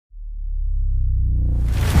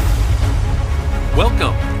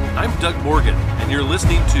Welcome. I'm Doug Morgan, and you're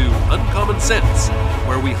listening to Uncommon Sense,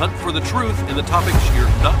 where we hunt for the truth in the topics you're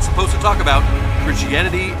not supposed to talk about,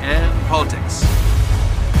 Christianity and politics.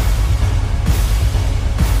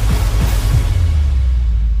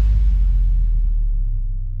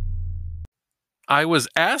 I was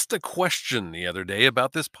asked a question the other day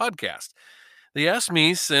about this podcast. They asked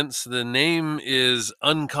me, since the name is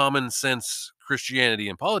Uncommon Sense Christianity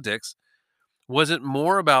and Politics, was it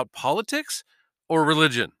more about politics or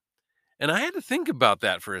religion? And I had to think about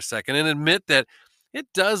that for a second and admit that it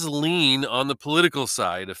does lean on the political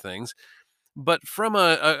side of things, but from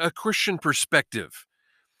a Christian perspective.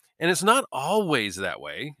 And it's not always that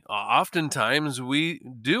way. Oftentimes, we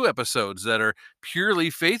do episodes that are purely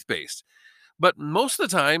faith based, but most of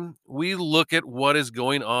the time, we look at what is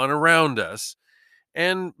going on around us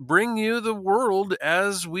and bring you the world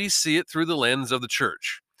as we see it through the lens of the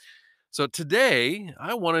church. So today,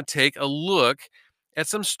 I want to take a look at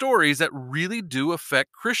some stories that really do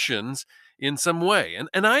affect Christians in some way.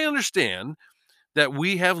 And I understand that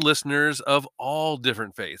we have listeners of all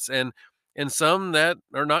different faiths and some that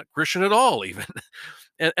are not Christian at all, even.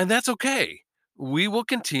 And that's okay. We will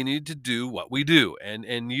continue to do what we do.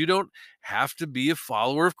 And you don't have to be a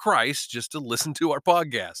follower of Christ just to listen to our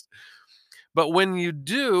podcast. But when you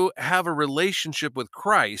do have a relationship with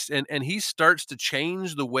Christ and he starts to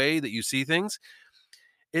change the way that you see things,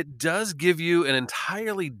 it does give you an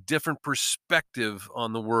entirely different perspective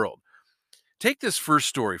on the world. Take this first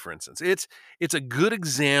story, for instance. It's a good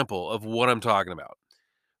example of what I'm talking about.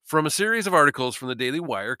 From a series of articles from the Daily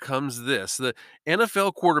Wire comes this: the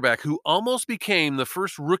NFL quarterback who almost became the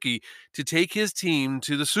first rookie to take his team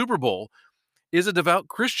to the Super Bowl is a devout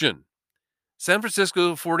Christian. San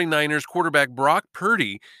Francisco 49ers quarterback Brock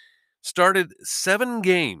Purdy started 7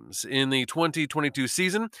 games in the 2022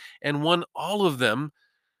 season and won all of them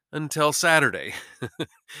until Saturday.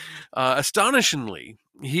 Astonishingly,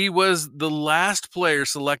 he was the last player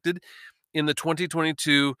selected in the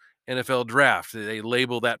 2022 NFL draft. They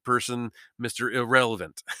label that person Mr.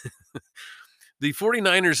 Irrelevant. The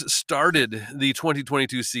 49ers started the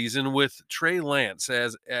 2022 season with Trey Lance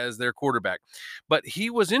as their quarterback, but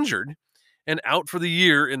he was injured and out for the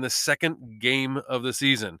year in the second game of the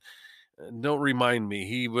season. Don't remind me,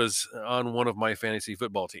 he was on one of my fantasy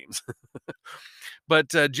football teams. But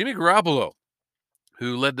Jimmy Garoppolo,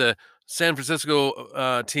 who led the San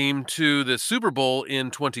Francisco team to the Super Bowl in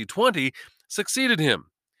 2020, succeeded him.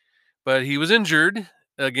 But he was injured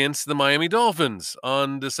against the Miami Dolphins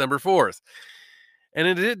on December 4th. And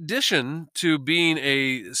in addition to being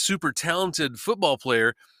a super talented football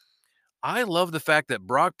player, I love the fact that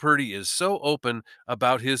Brock Purdy is so open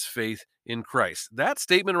about his faith in Christ. That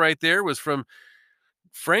statement right there was from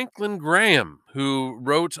Franklin Graham, who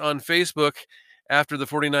wrote on Facebook after the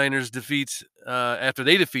 49ers after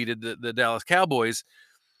they defeated the Dallas Cowboys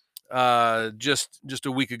just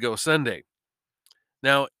a week ago Sunday.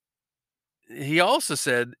 Now, he also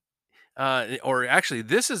said, or actually,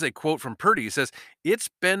 this is a quote from Purdy. He says, "It's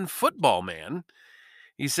been football, man."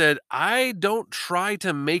 He said, "I don't try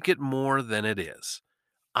to make it more than it is.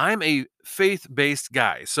 I'm a faith-based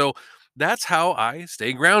guy, so that's how I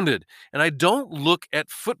stay grounded. And I don't look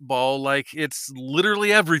at football like it's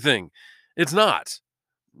literally everything. It's not.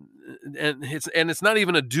 And it's not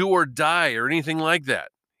even a do or die or anything like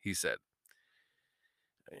that," he said.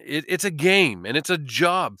 It's a game and it's a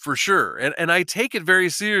job for sure. And I take it very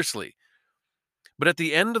seriously. But at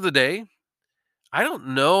the end of the day, I don't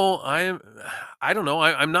know. I don't know.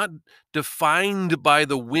 I'm not defined by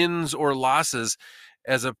the wins or losses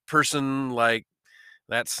as a person. Like,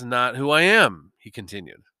 that's not who I am, he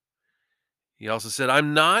continued. He also said,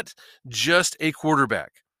 "I'm not just a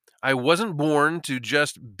quarterback. I wasn't born to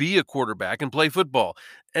just be a quarterback and play football.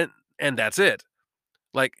 And that's it.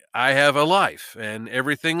 Like, I have a life and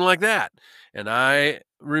everything like that. And I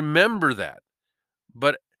remember that.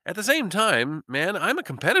 But at the same time, man, I'm a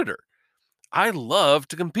competitor. I love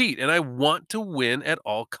to compete and I want to win at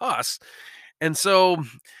all costs. And so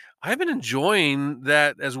I've been enjoying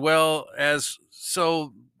that as well as,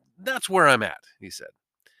 so that's where I'm at," he said.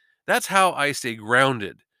 "That's how I stay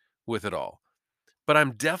grounded with it all. But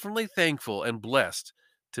I'm definitely thankful and blessed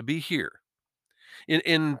to be here."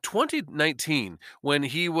 In 2019, when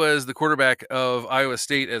he was the quarterback of Iowa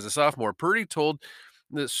State as a sophomore, Purdy told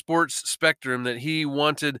the Sports Spectrum that he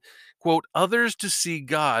wanted, quote, "others to see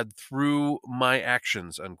God through my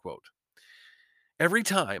actions," unquote. "Every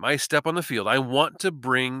time I step on the field, I want to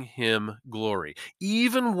bring him glory.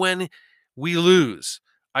 Even when we lose,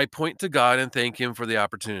 I point to God and thank him for the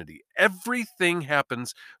opportunity. Everything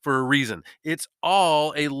happens for a reason. It's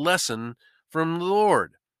all a lesson from the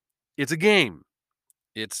Lord. It's a game.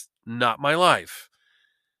 It's not my life.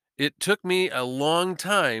 It took me a long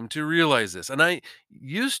time to realize this, and I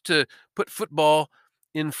used to put football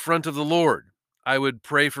in front of the Lord. I would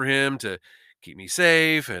pray for him to keep me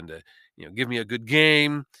safe and to, give me a good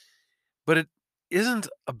game, but it isn't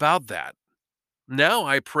about that. Now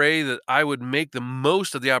I pray that I would make the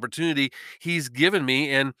most of the opportunity he's given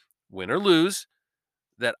me and win or lose,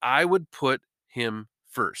 that I would put him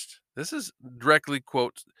first. This is directly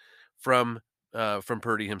quote from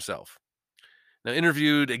Purdy himself. Now,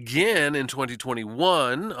 interviewed again in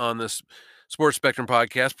 2021 on this Sports Spectrum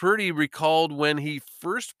podcast, Purdy recalled when he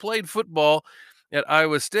first played football at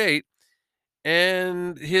Iowa State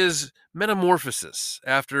and his metamorphosis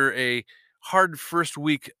after a hard first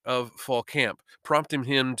week of fall camp, prompting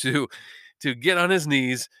him to get on his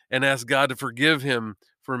knees and ask God to forgive him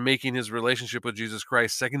for making his relationship with Jesus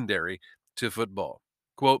Christ secondary to football.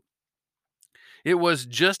 Quote, "It was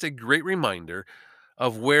just a great reminder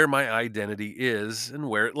of where my identity is and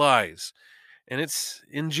where it lies. And it's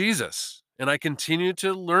in Jesus. And I continue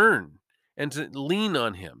to learn and to lean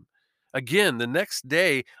on him. Again, the next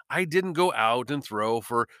day, I didn't go out and throw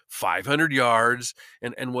for 500 yards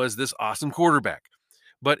and was this awesome quarterback.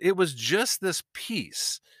 But it was just this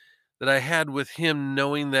peace that I had with him,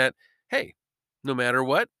 knowing that, hey, no matter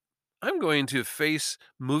what, I'm going to face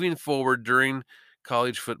moving forward during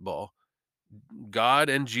college football. God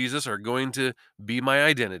and Jesus are going to be my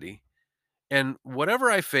identity. And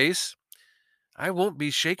whatever I face, I won't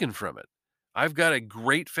be shaken from it. I've got a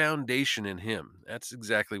great foundation in him." That's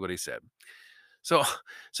exactly what he said. So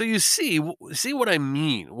so you see what I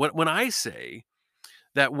mean when I say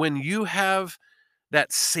that when you have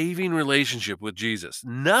that saving relationship with Jesus,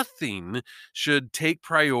 nothing should take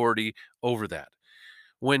priority over that.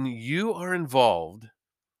 When you are involved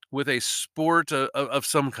with a sport of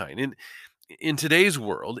some kind, in today's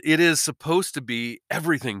world, it is supposed to be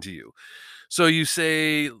everything to you. So you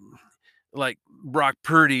say, like Brock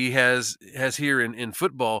Purdy has here in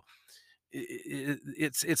football,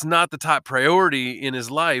 it's not the top priority in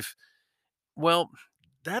his life. Well,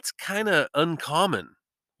 that's kind of uncommon,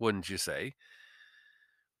 wouldn't you say?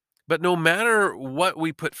 But no matter what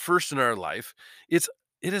we put first in our life, it's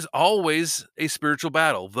it is always a spiritual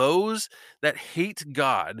battle. Those that hate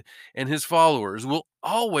God and his followers will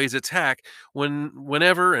always attack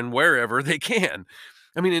whenever and wherever they can.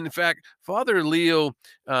 I mean, in fact, Father Leo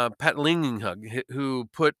Patlinghug, who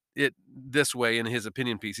put it this way in his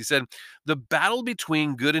opinion piece, he said, "The battle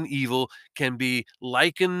between good and evil can be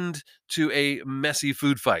likened to a messy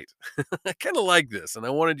food fight." I kind of like this, and I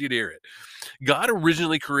wanted you to hear it. God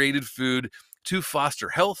originally created food to foster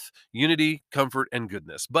health, unity, comfort, and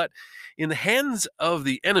goodness. But in the hands of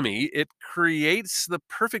the enemy, it creates the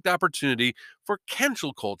perfect opportunity for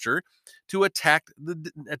cancel culture to attack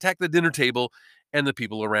the dinner table and the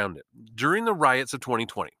people around it. During the riots of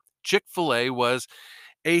 2020, Chick-fil-A was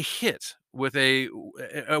hit with a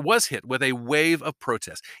wave of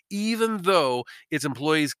protest, even though its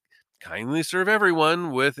employees kindly serve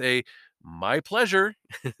everyone with a "my pleasure"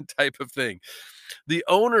 type of thing. The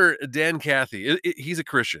owner, Dan Cathy, he's a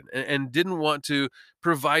Christian and didn't want to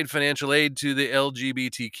provide financial aid to the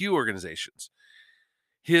LGBTQ organizations.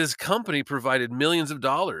 His company provided millions of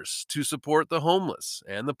dollars to support the homeless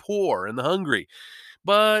and the poor and the hungry.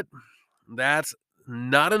 But that's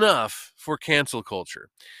not enough for cancel culture.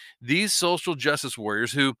 These social justice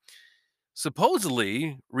warriors who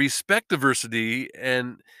supposedly respect diversity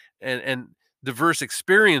and diverse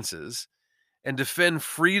experiences and defend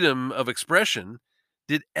freedom of expression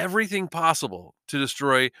did everything possible to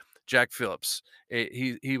destroy Jack Phillips.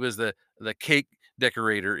 He was the cake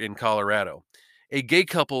decorator in Colorado. A gay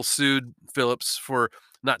couple sued Phillips for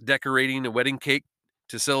not decorating a wedding cake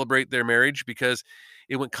to celebrate their marriage because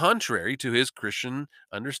it went contrary to his Christian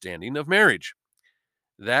understanding of marriage.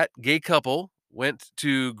 That gay couple went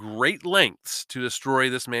to great lengths to destroy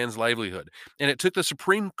this man's livelihood, and it took the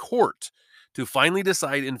Supreme Court to finally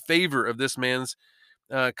decide in favor of this man's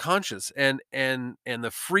conscience and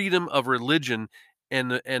the freedom of religion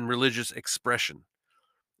and religious expression.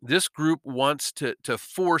 This group wants to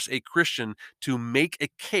force a Christian to make a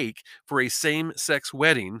cake for a same-sex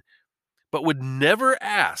wedding, but would never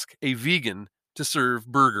ask a vegan to serve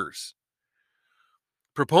burgers.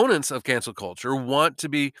 Proponents of cancel culture want to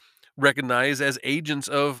be recognized as agents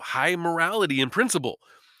of high morality and principle,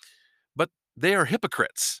 but they are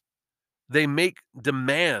hypocrites. They make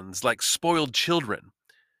demands like spoiled children,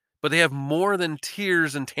 but they have more than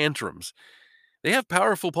tears and tantrums. They have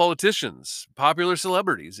powerful politicians, popular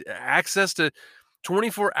celebrities, access to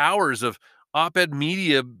 24 hours of op-ed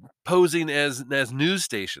media posing as news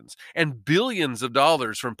stations, and billions of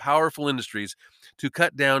dollars from powerful industries to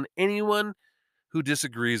cut down anyone who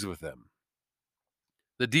disagrees with them.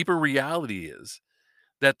 The deeper reality is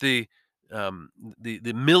that um,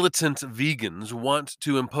 the militant vegans want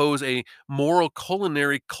to impose a moral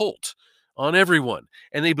culinary cult on everyone,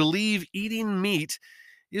 and they believe eating meat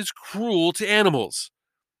is cruel to animals.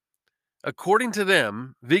 According to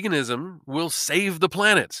them, veganism will save the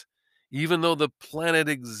planet, even though the planet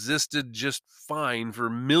existed just fine for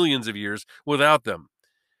millions of years without them.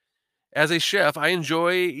 As a chef, I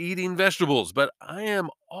enjoy eating vegetables, but I am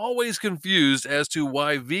always confused as to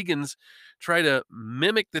why vegans try to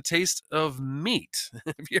mimic the taste of meat.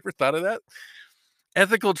 Have you ever thought of that?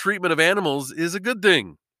 Ethical treatment of animals is a good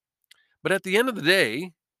thing, but at the end of the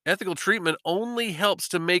day, ethical treatment only helps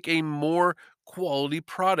to make a more quality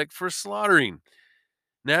product for slaughtering.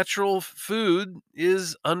 Natural food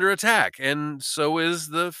is under attack, and so is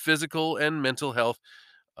the physical and mental health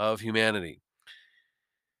of humanity.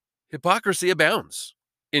 Hypocrisy abounds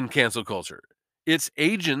in cancel culture. Its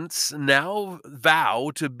agents now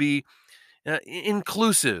vow to be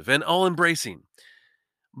inclusive and all embracing,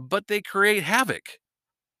 but they create havoc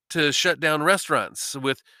to shut down restaurants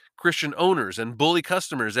with Christian owners and bully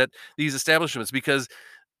customers at these establishments because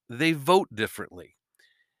they vote differently.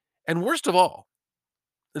 And worst of all,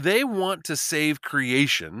 they want to save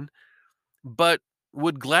creation, but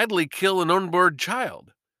would gladly kill an unborn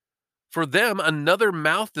child. For them, another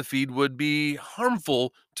mouth to feed would be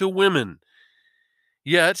harmful to women.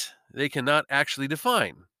 Yet, they cannot actually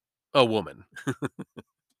define a woman.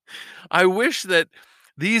 I wish that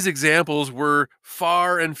these examples were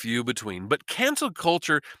far and few between, but cancel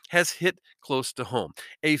culture has hit close to home.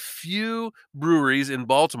 A few breweries in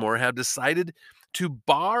Baltimore have decided to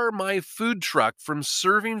bar my food truck from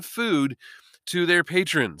serving food to their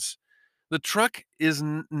patrons. The truck is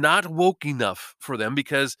not woke enough for them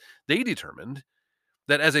because they determined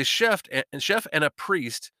that as a chef and a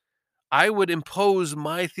priest, I would impose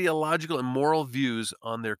my theological and moral views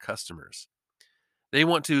on their customers. They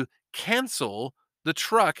want to cancel the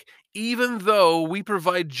truck, even though we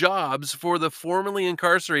provide jobs for the formerly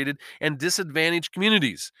incarcerated and disadvantaged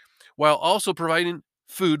communities, while also providing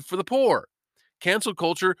food for the poor. Cancel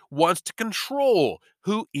culture wants to control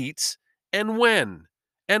who eats and when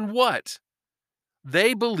and what.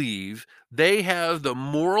 They believe they have the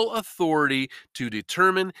moral authority to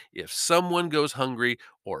determine if someone goes hungry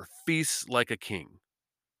or feasts like a king.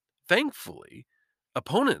 Thankfully,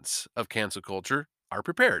 opponents of cancel culture are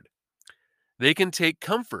prepared. They can take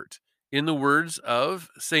comfort in the words of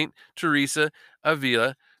Saint Teresa of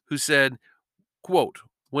Avila, who said, quote,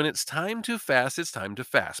 "When it's time to fast, it's time to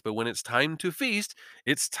fast. But when it's time to feast,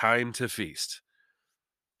 it's time to feast.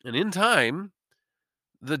 And in time,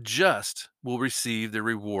 the just will receive their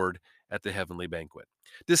reward at the heavenly banquet."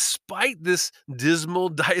 Despite this dismal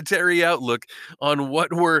dietary outlook on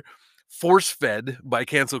what we're force fed by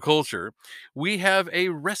cancel culture, we have a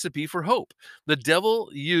recipe for hope. The devil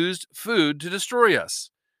used food to destroy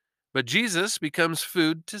us, but Jesus becomes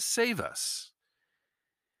food to save us.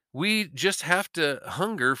 We just have to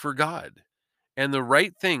hunger for God and the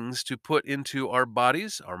right things to put into our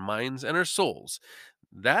bodies, our minds, and our souls.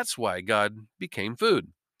 That's why God became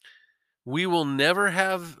food. We will never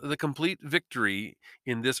have the complete victory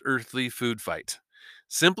in this earthly food fight,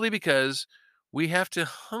 simply because we have to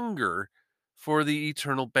hunger for the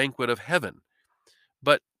eternal banquet of heaven.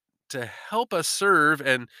 But to help us serve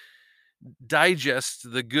and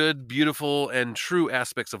digest the good, beautiful, and true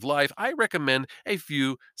aspects of life, I recommend a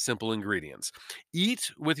few simple ingredients.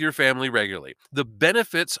 Eat with your family regularly. The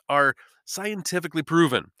benefits are scientifically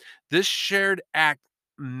proven. This shared act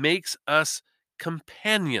makes us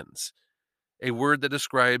companions, a word that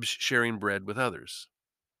describes sharing bread with others.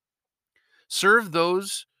 Serve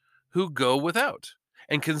those who go without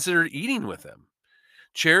and consider eating with them.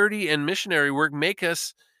 Charity and missionary work make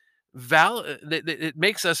us it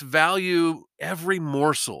makes us value every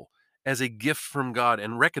morsel as a gift from God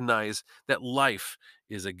and recognize that life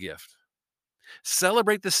is a gift.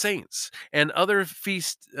 Celebrate the saints and other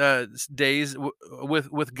feast days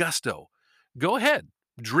with gusto. Go ahead,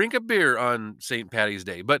 drink a beer on St. Patty's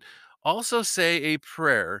Day, but also say a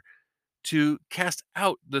prayer to cast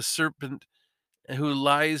out the serpent who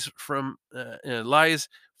lies from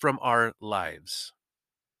our lives.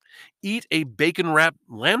 Eat a bacon wrapped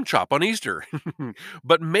lamb chop on Easter,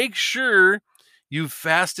 but make sure you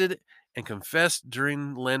fasted and confessed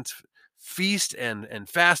during Lent. Feast and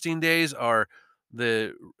fasting days are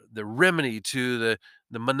the the remedy to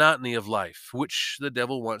the monotony of life, which the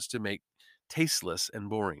devil wants to make tasteless and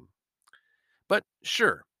boring. But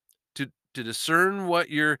sure, to to discern what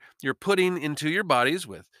you're putting into your bodies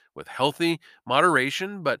with healthy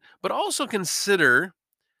moderation, but also consider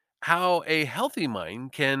how a healthy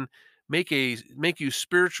mind can make you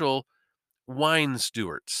spiritual wine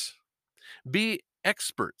stewards. Be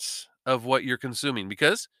experts of what you're consuming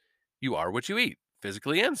because you are what you eat,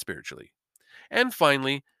 physically and spiritually. And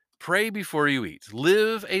finally, pray before you eat.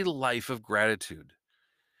 Live a life of gratitude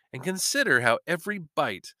and consider how every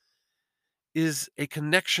bite is a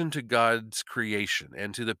connection to God's creation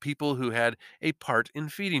and to the people who had a part in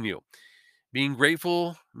feeding you. Being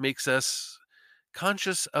grateful makes us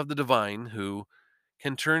conscious of the divine who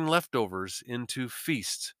can turn leftovers into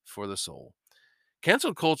feasts for the soul.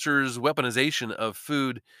 Cancel culture's weaponization of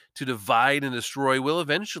food to divide and destroy will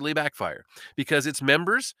eventually backfire because its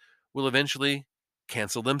members will eventually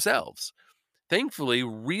cancel themselves. Thankfully,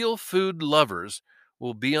 real food lovers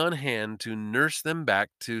will be on hand to nurse them back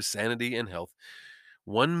to sanity and health,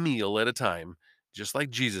 one meal at a time, just like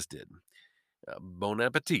Jesus did. Bon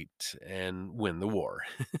appetit and win the war.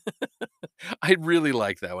 I really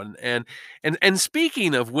like that one. And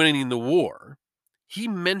speaking of winning the war, he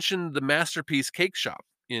mentioned the Masterpiece Cake Shop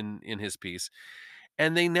in his piece,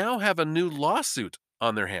 and they now have a new lawsuit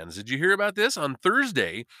on their hands. Did you hear about this? On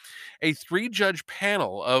Thursday, a three-judge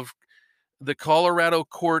panel of the Colorado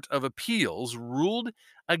Court of Appeals ruled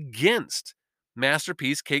against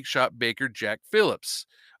Masterpiece Cake Shop baker Jack Phillips,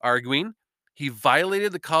 arguing he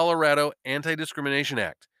violated the Colorado Anti Discrimination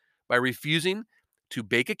Act by refusing to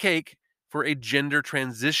bake a cake for a gender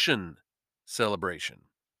transition celebration.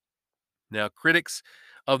 Now, critics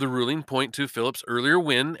of the ruling point to Phillips' earlier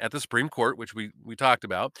win at the Supreme Court, which we talked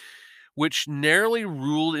about, which narrowly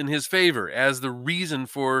ruled in his favor as the reason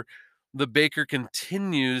for the baker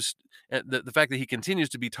continues the fact that he continues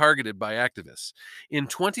to be targeted by activists. In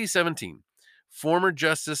 2017, former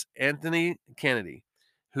Justice Anthony Kennedy,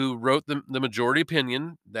 who wrote the majority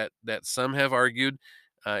opinion that some have argued,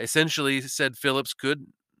 essentially said Phillips could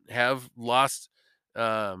have lost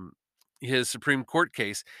um, his Supreme Court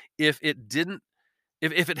case if it didn't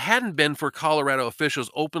if it hadn't been for Colorado officials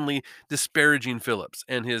openly disparaging Phillips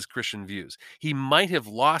and his Christian views. He might have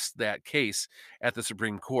lost that case at the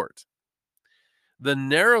Supreme Court. The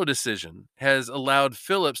narrow decision has allowed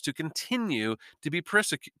Phillips to continue to be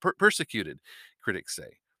persecuted, critics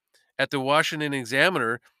say. At the Washington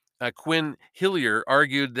Examiner, Quinn Hillier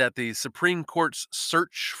argued that the Supreme Court's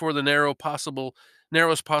search for the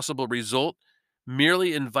narrowest possible result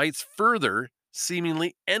merely invites further,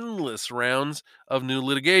 seemingly endless rounds of new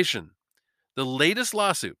litigation. The latest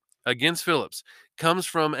lawsuit against Phillips comes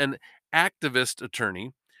from an activist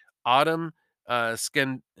attorney, Autumn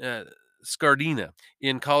Scardina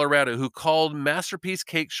in Colorado, who called Masterpiece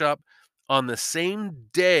Cake Shop on the same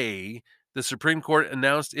day the Supreme Court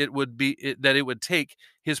announced that it would take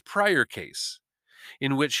his prior case,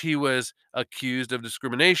 in which he was accused of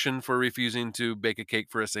discrimination for refusing to bake a cake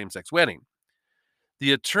for a same-sex wedding.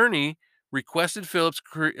 The attorney requested Phillips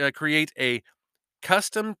create a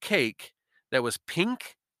custom cake that was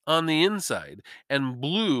pink on the inside and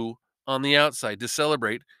blue on the outside to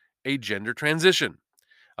celebrate a gender transition.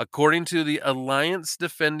 According to the Alliance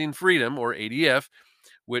Defending Freedom, or ADF,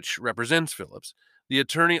 which represents Phillips, the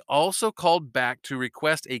attorney also called back to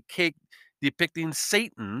request a cake depicting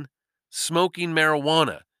Satan smoking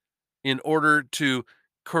marijuana in order to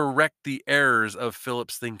correct the errors of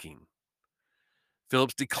Phillips' thinking.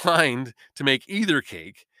 Phillips declined to make either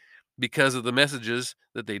cake because of the messages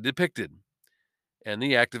that they depicted, and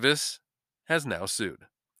the activist has now sued.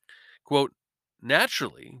 Quote,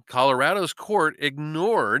 naturally, Colorado's court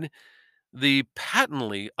ignored the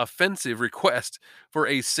patently offensive request for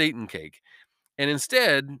a Satan cake and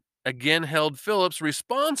instead again held Phillips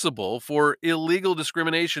responsible for illegal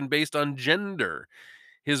discrimination based on gender,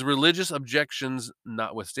 his religious objections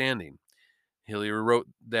notwithstanding. Hillier wrote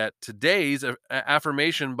that today's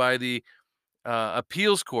affirmation by the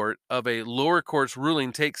appeals court of a lower court's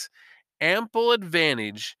ruling takes ample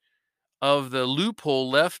advantage of the loophole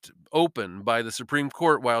left open by the Supreme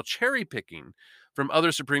Court while cherry picking from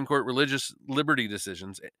other Supreme Court religious liberty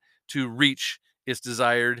decisions to reach its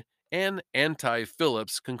desired and anti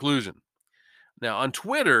Phillips conclusion. Now, on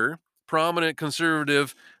Twitter, prominent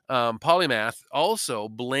conservative polymath also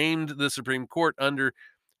blamed the Supreme Court under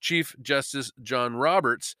Chief Justice John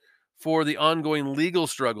Roberts for the ongoing legal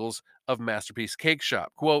struggles of Masterpiece Cake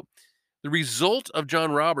Shop. Quote, the result of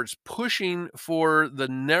John Roberts pushing for the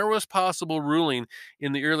narrowest possible ruling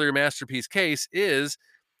in the earlier Masterpiece case is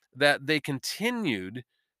that they continued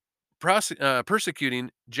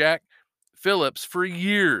persecuting Jack Phillips for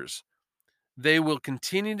years. They will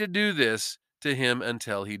continue to do this to him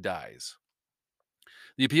until he dies.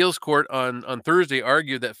 The appeals court on Thursday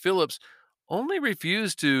argued that Phillips only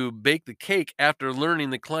refused to bake the cake after learning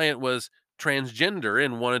the client was transgender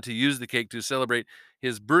and wanted to use the cake to celebrate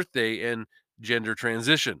his birthday and gender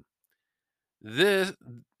transition. This,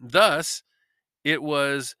 thus, it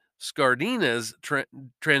was Scardina's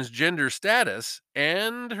transgender status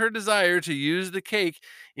and her desire to use the cake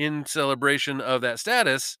in celebration of that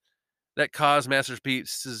status that caused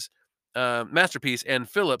Masterpiece and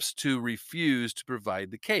Phillips to refuse to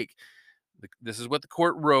provide the cake. This is what the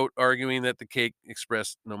court wrote, arguing that the cake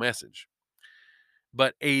expressed no message.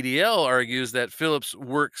 But ADL argues that Phillips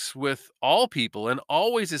works with all people and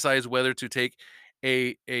always decides whether to take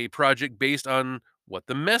a project based on what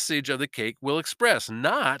the message of the cake will express,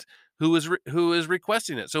 not who is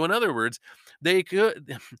requesting it. So, in other words, they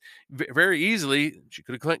could very easily she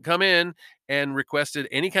could have come in and requested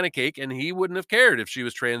any kind of cake, and he wouldn't have cared if she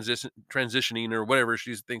was transitioning or whatever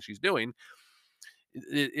she thinks she's doing.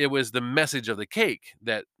 It was the message of the cake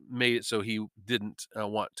that made it so he didn't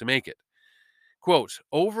want to make it. Quote,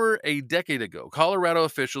 over a decade ago, Colorado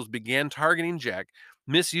officials began targeting Jack,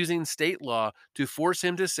 misusing state law to force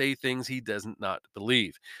him to say things he does not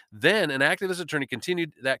believe. Then an activist attorney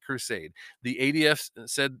continued that crusade. The ADF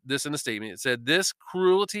said this in a statement. It said, this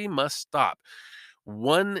cruelty must stop.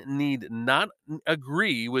 One need not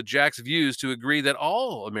agree with Jack's views to agree that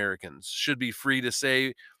all Americans should be free to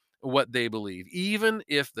say what they believe, even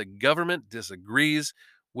if the government disagrees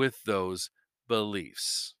with those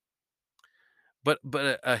beliefs. But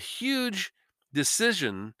a huge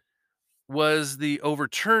decision was the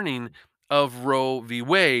overturning of Roe v.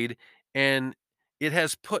 Wade, and it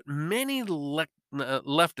has put many leftists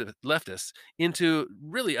into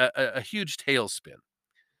really a huge tailspin,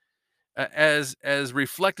 as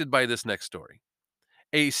reflected by this next story.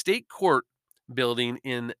 A state court building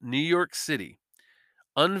in New York City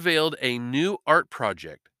unveiled a new art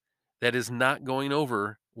project that is not going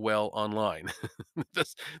over well online.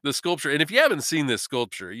 The sculpture, and if you haven't seen this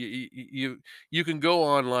sculpture, you can go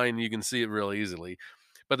online and you can see it real easily.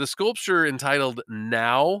 But the sculpture entitled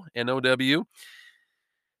Now, N-O-W,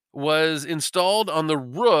 was installed on the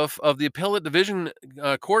roof of the Appellate Division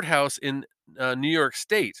Courthouse in New York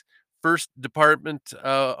State. First Department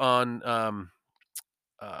on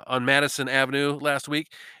Madison Avenue last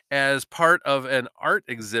week as part of an art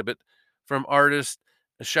exhibit from artist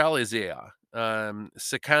Shalizia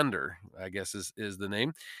Sikander, I guess is the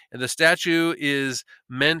name. And the statue is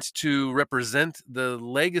meant to represent the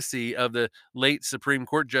legacy of the late Supreme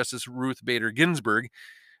Court Justice Ruth Bader Ginsburg.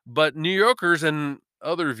 But New Yorkers and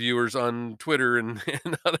other viewers on Twitter and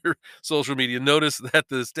other social media notice that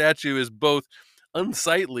the statue is both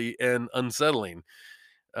unsightly and unsettling.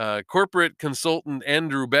 Corporate consultant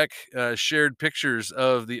Andrew Beck shared pictures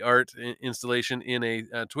of the art installation in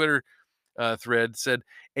a Twitter thread, said,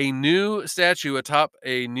 a new statue atop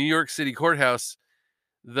a New York City courthouse.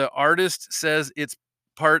 The artist says it's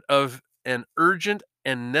part of an urgent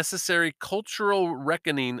and necessary cultural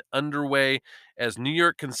reckoning underway as New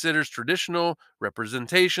York considers traditional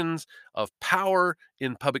representations of power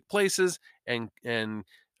in public places and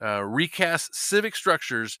recast civic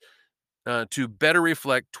structures to better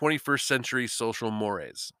reflect 21st century social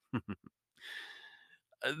mores.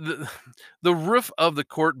 the, the roof of the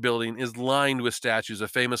court building is lined with statues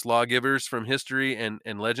of famous lawgivers from history and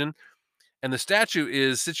legend, and the statue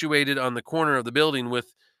is situated on the corner of the building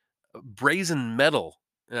with brazen metal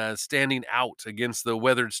standing out against the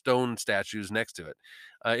weathered stone statues next to it.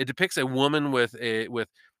 It depicts a woman with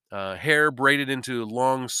hair braided into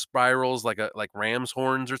long spirals like ram's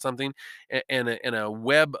horns or something, and a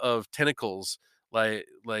web of tentacles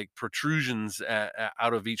like protrusions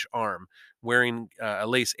out of each arm, wearing a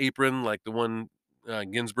lace apron like the one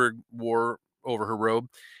Ginsburg wore over her robe,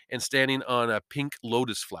 and standing on a pink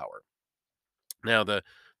lotus flower. Now, the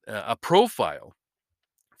a profile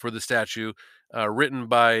for the statue, written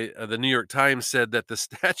by the New York Times, said that the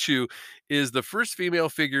statue is the first female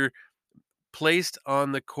figure placed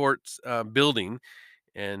on the court's building,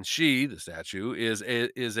 and she, the statue,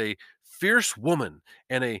 is a fierce woman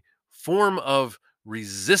and a form of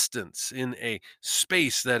resistance in a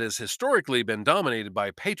space that has historically been dominated by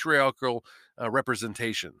patriarchal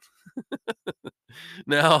representation.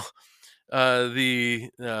 Now, the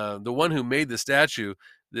one who made the statue,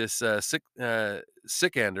 this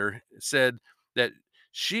Sikander, said that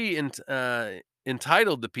she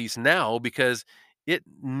entitled the piece Now because it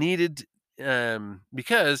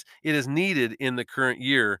is needed in the current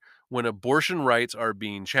year when abortion rights are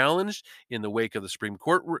being challenged in the wake of the Supreme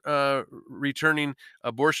Court returning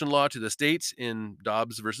abortion law to the states in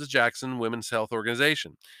Dobbs versus Jackson Women's Health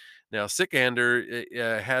Organization. Now,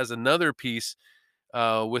 Sikander has another piece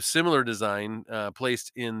with similar design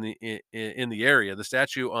placed in the area. The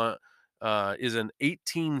statue is an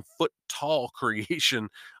 18-foot tall creation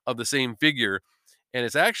of the same figure, and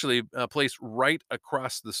it's actually placed right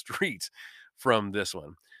across the street from this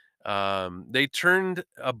one. They turned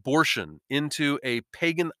abortion into a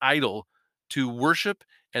pagan idol to worship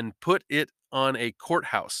and put it on a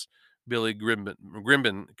courthouse. Billy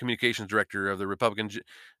Grimben, communications director of the Republican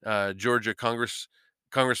Georgia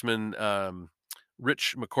Congressman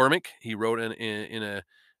Rich McCormick, he wrote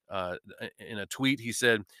uh, in a tweet. He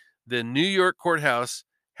said, "The New York courthouse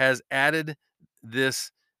has added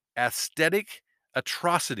this aesthetic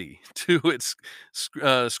atrocity to its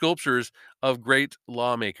sculptures of great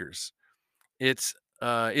lawmakers. It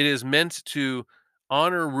is meant to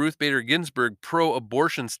honor Ruth Bader Ginsburg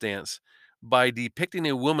pro-abortion stance by depicting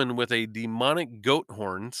a woman with a demonic goat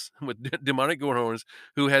horns with demonic goat horns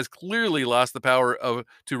who has clearly lost the power of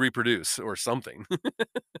to reproduce or something."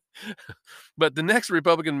 But the next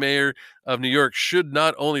Republican mayor of New York should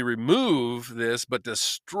not only remove this, but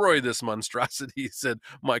destroy this monstrosity, said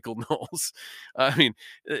Michael Knowles. I mean,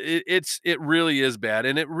 it really is bad,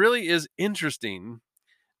 and it really is interesting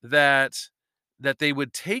that they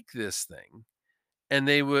would take this thing and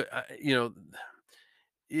they would,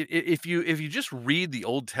 if you just read the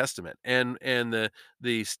Old Testament and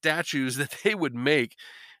the statues that they would make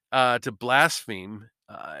to blaspheme.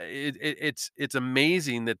 It's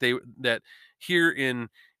amazing that that here in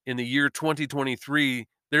the year 2023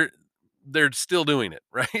 they're still doing it,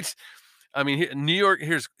 right? I mean, New York.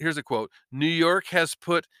 Here's a quote: "New York has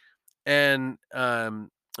put an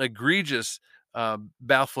egregious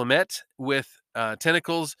Baphomet with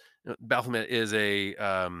tentacles." Baphomet is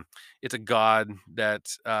it's a god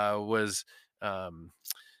that was.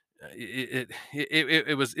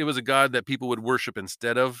 It was a god that people would worship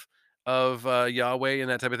instead of Yahweh and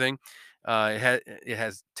that type of thing. It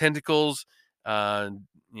has tentacles, uh,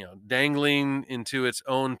 dangling into its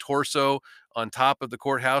own torso on top of the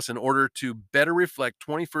courthouse in order to better reflect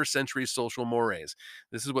 21st century social mores.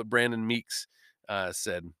 This is what Brandon Meeks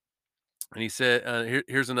said. And he said,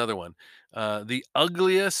 here's another one. The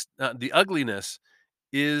ugliness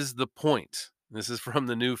is the point. This is from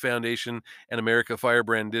the New Foundation and America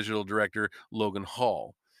Firebrand digital director Logan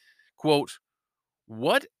Hall. Quote,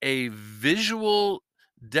 "What a visual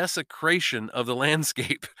desecration of the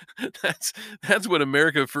landscape." That's what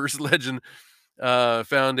America First Legend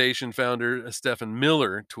Foundation founder Stephen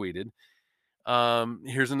Miller tweeted.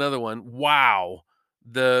 Here's another one. "Wow,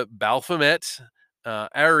 the Baphomet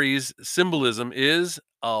Aries symbolism is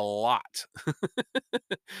a lot."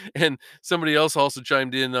 And somebody else also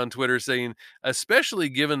chimed in on Twitter saying, "Especially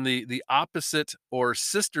given the opposite or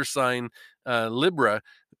sister sign Libra,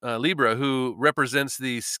 who represents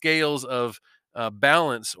the scales of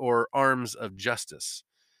balance or arms of justice."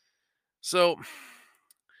 So,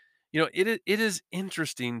 it is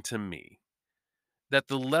interesting to me that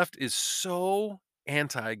the left is so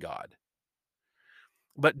anti-God.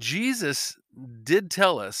 But Jesus did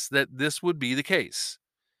tell us that this would be the case.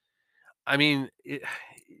 I mean,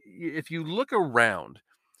 if you look around,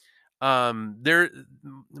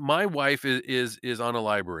 my wife is on a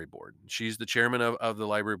library board. She's the chairman of the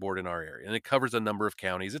library board in our area, and it covers a number of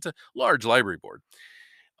counties. It's a large library board.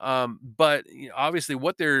 But obviously,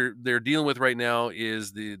 what they're dealing with right now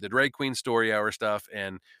is the drag queen story hour stuff,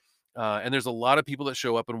 and there's a lot of people that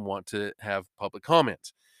show up and want to have public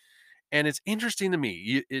comments. And it's interesting to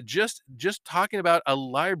me, it just talking about a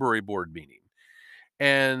library board meeting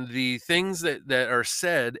and the things that are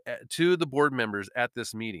said to the board members at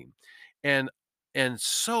this meeting, and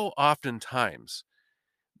so oftentimes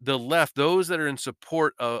the left, those that are in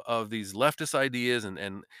support of these leftist ideas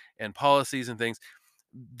and policies and things,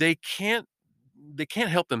 they can't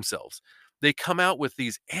help themselves. They come out with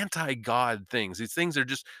these anti-God things. These things are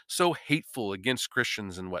just so hateful against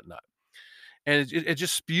Christians and whatnot, and it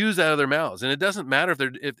just spews out of their mouths. And it doesn't matter if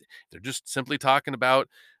they're just simply talking about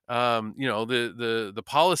the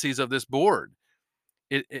policies of this board.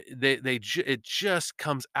 It just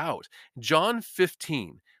comes out. John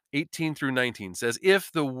 15:18 through 19 says,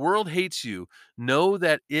 "If the world hates you, know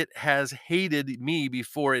that it has hated me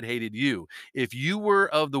before it hated you. If you were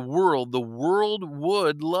of the world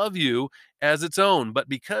would love you as its own. But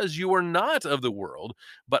because you are not of the world,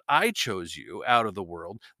 but I chose you out of the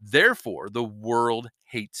world, therefore the world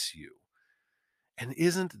hates you." And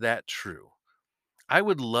isn't that true? I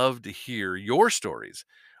would love to hear your stories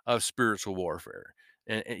of spiritual warfare.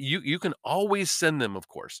 And you can always send them, of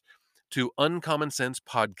course, to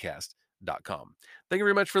uncommonsensepodcast.com. Thank you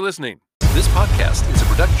very much for listening. This podcast is a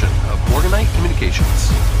production of Morganite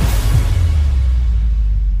Communications.